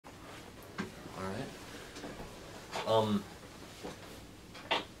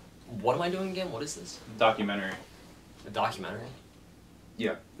What am I doing again? What is this? Documentary. A documentary?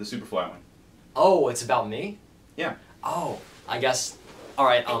 Yeah, the Superfly one. Oh, it's about me? Yeah. Oh, I guess.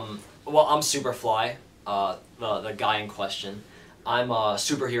 Alright, well, I'm Superfly, the guy in question. I'm a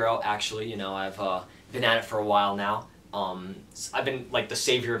superhero, actually, you know, I've been at it for a while now. I've been, like, the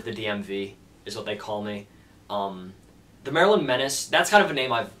savior of the DMV, is what they call me. The Maryland Menace, that's kind of a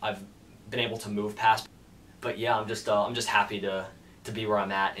name I've been able to move past. But yeah, I'm just happy to be where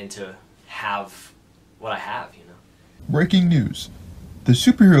I'm at and to have what I have, you know. Breaking news. The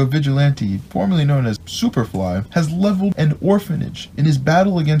superhero vigilante, formerly known as Superfly, has leveled an orphanage in his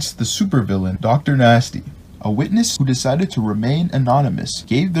battle against the supervillain, Dr. Nasty. A witness who decided to remain anonymous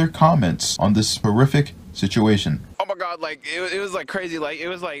gave their comments on this horrific situation. Oh my god, like, it was like crazy, like, it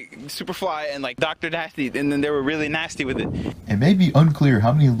was like Superfly and like Dr. Nasty, and then they were really nasty with it. It may be unclear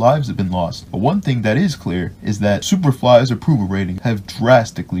how many lives have been lost, but one thing that is clear is that Superfly's approval ratings have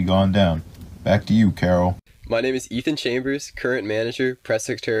drastically gone down. Back to you, Carol. My name is Ethan Chambers, current manager, press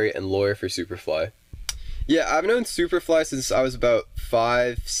secretary, and lawyer for Superfly. Yeah, I've known Superfly since I was about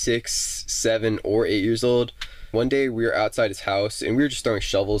 5, 6, 7, or 8 years old. One day we were outside his house and we were just throwing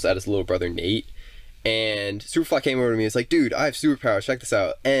shovels at his little brother Nate. And Superfly came over to me and was like, dude, I have superpowers, check this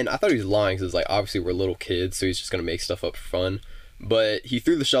out. And I thought he was lying because like, obviously we're little kids, so he's just going to make stuff up for fun. But he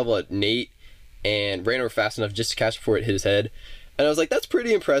threw the shovel at Nate and ran over fast enough just to catch it before it hit his head. And I was like, that's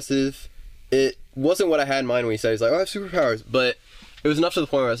pretty impressive. It wasn't what I had in mind when he said, he's like, oh, I have superpowers. But it was enough to the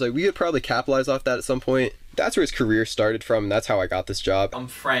point where I was like, we could probably capitalize off that at some point. That's where his career started from, and that's how I got this job. I'm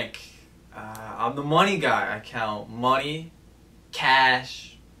Frank. I'm the money guy. I count money,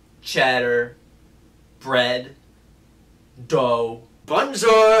 cash, cheddar, bread, dough.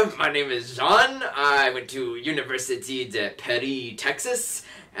 Bonjour, my name is Jean. I went to University de Paris, Texas,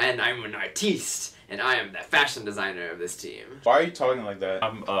 and I'm an artiste, and I am the fashion designer of this team. Why are you talking like that?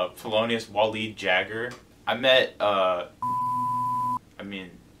 I'm Felonious Waleed Jagger. I met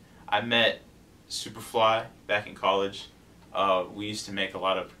Superfly back in college. We used to make a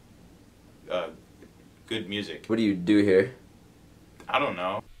lot of good music. What do you do here? I don't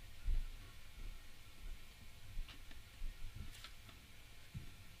know.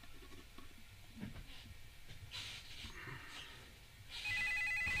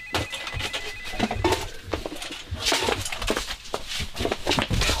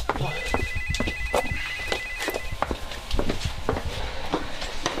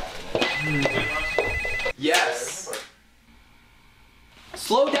 Yes!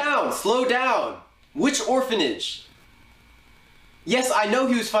 Slow down! Slow down! Which orphanage? Yes, I know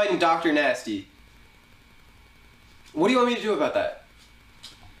he was fighting Dr. Nasty. What do you want me to do about that?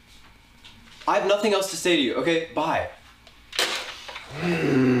 I have nothing else to say to you, okay? Bye.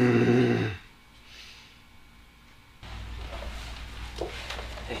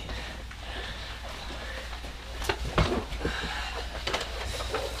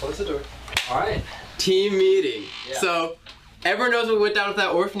 Close the door. Alright. Team meeting. Yeah. So, everyone knows what went down with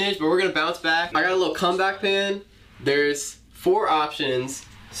that orphanage, but we're gonna bounce back. I got a little comeback plan. There's 4 options.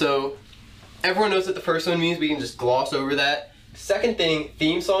 So, everyone knows what the first one means. We can just gloss over that. Second thing,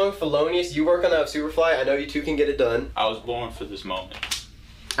 theme song, Felonious. You work on that with Superfly. I know you two can get it done. I was born for this moment.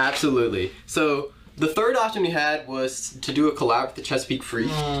 Absolutely. So, the third option we had was to do a collab with the Chesapeake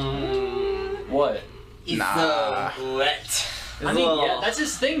Freak. What? Nah. Wet. I mean, yeah, that's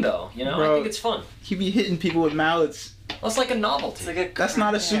his thing though, you know? Bro, I think it's fun. He be hitting people with mallets. Well, it's like a novelty. That's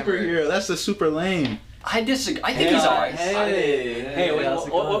not a superhero. That's a super lame. I disagree. I think he's alright. Hey,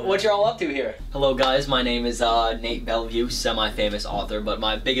 what y'all up to here? Hello guys, my name is Nate Bellevue, semi-famous author, but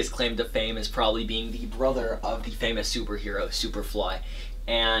my biggest claim to fame is probably being the brother of the famous superhero, Superfly.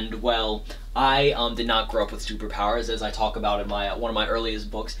 And, well, I did not grow up with superpowers, as I talk about in my one of my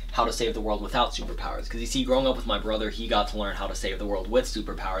earliest books, How to Save the World Without Superpowers. Because you see, growing up with my brother, he got to learn how to save the world with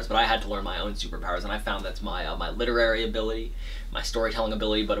superpowers, but I had to learn my own superpowers, and I found that's my my literary ability, my storytelling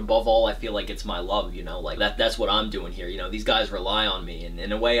ability, but above all, I feel like it's my love, you know? Like, that's what I'm doing here, you know? These guys rely on me, and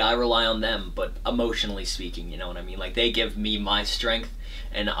in a way, I rely on them, but emotionally speaking, you know what I mean? Like, they give me my strength,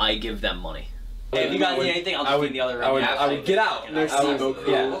 and I give them money. Hey, if you guys need anything, I'll just clean the other room. I would get out. I would go cool.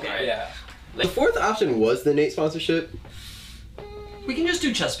 Yeah, okay. Yeah. The fourth option was the Nate sponsorship. We can just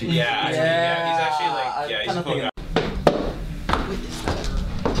do Chesapeake. Yeah, he's actually like, yeah, he's a cool guy.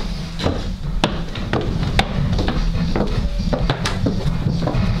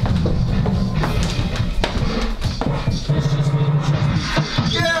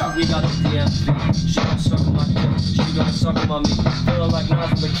 We got the DMV. She gon' suck on my dick. She gon' suck on my meat. Feeling like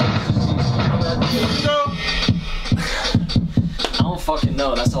nothing but kids. I don't fucking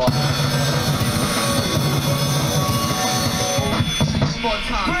know. That's all I have.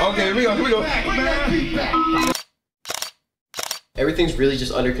 Okay, here we go. Everything's really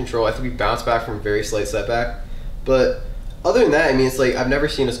just under control. I think we bounced back from a very slight setback. But other than that, I mean, it's like I've never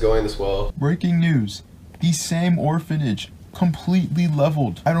seen us going this well. Breaking news. The same orphanage completely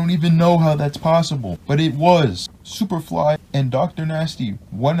leveled. I don't even know how that's possible, but it was. Superfly and Dr. Nasty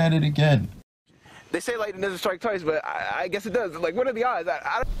won at it again. They say lightning doesn't strike twice, but I guess it does. Like, what are the odds?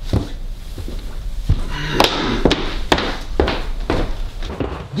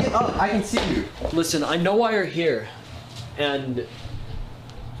 Get up, I can see you. Listen, I know why you're here, and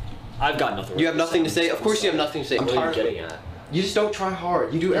I've got nothing. You have nothing to say? Of course you have nothing to say. I'm What are you tired. getting at? You just don't try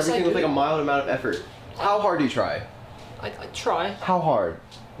hard. You do Yes, everything I with do. like a mild amount of effort. How hard do you try? I try. How hard?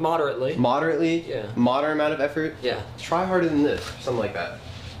 Moderately. Moderately? Yeah. Moderate amount of effort? Yeah. Try harder than this, something like that.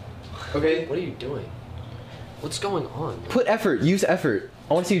 Okay? What are you doing? What's going on? Put effort, use effort.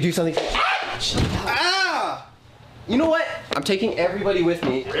 I want to see you do something. Ah! You know what? I'm taking everybody with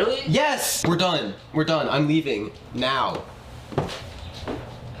me. Really? Yes! We're done. We're done. I'm leaving. Now.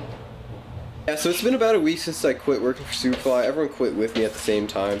 Yeah, so it's been about a week since I quit working for Superfly. Everyone quit with me at the same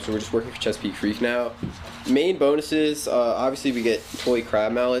time, so we're just working for Chesapeake Creek now. Main bonuses, obviously we get employee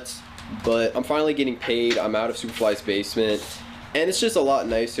crab mallets, but I'm finally getting paid. I'm out of Superfly's basement, and it's just a lot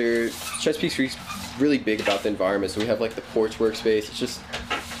nicer. Chesapeake Creek's really big about the environment, so we have like the porch workspace. It just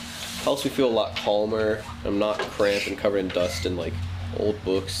helps me feel a lot calmer. I'm not cramped and covered in dust and like old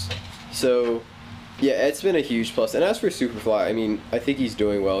books. So yeah, it's been a huge plus. And as for Superfly, I mean, I think he's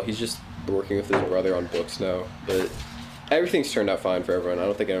doing well. He's just working with his brother on books now, but everything's turned out fine for everyone. I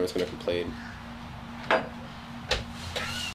don't think anyone's gonna complain.